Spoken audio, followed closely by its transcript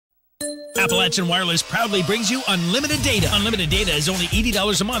Appalachian Wireless proudly brings you unlimited data. Unlimited data is only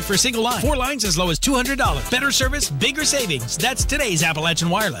 $80 a month for a single line. 4 lines as low as $200. Better service, bigger savings. That's today's Appalachian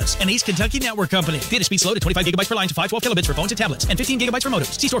Wireless, an East Kentucky network company. Data speed slow to 25 gigabytes per line to 512 kilobits for phones and tablets, and 15 gigabytes for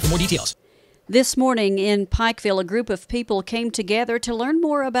modems. See store for more details. This morning in Pikeville, a group of people came together to learn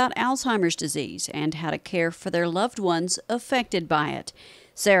more about Alzheimer's disease and how to care for their loved ones affected by it.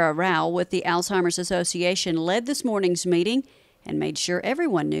 Sarah Rao with the Alzheimer's Association led this morning's meeting and made sure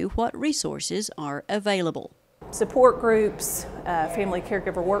everyone knew what resources are available. Support groups, family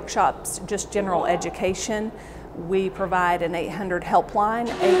caregiver workshops, just general education. We provide an 800 helpline,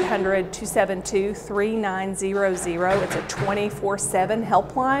 800-272-3900. It's a 24/7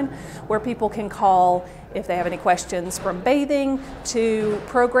 helpline where people can call if they have any questions, from bathing to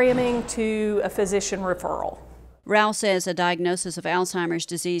programming to a physician referral. Rao says a diagnosis of Alzheimer's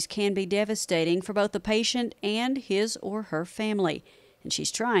disease can be devastating for both the patient and his or her family, and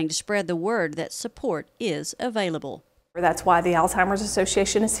she's trying to spread the word that support is available. That's why the Alzheimer's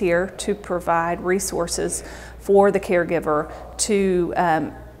Association is here, to provide resources for the caregiver to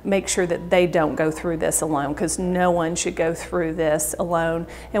make sure that they don't go through this alone, because no one should go through this alone.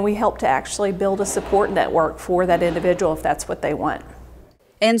 And we help to actually build a support network for that individual if that's what they want.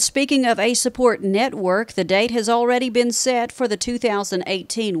 And speaking of a support network, the date has already been set for the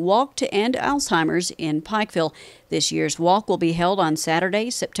 2018 Walk to End Alzheimer's in Pikeville. This year's walk will be held on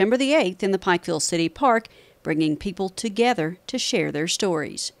Saturday, September the 8th in the Pikeville City Park, bringing people together to share their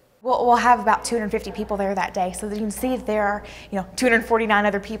stories. We'll have about 250 people there that day, so that you can see that there are 249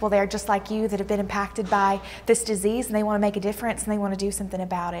 other people there just like you that have been impacted by this disease, and they want to make a difference and they want to do something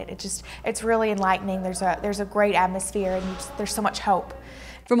about it. It's really enlightening. There's a great atmosphere, and there's so much hope.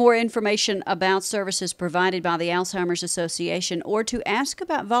 For more information about services provided by the Alzheimer's Association or to ask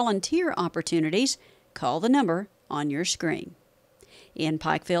about volunteer opportunities, call the number on your screen. In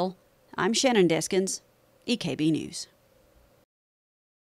Pikeville, I'm Shannon Deskins, EKB News.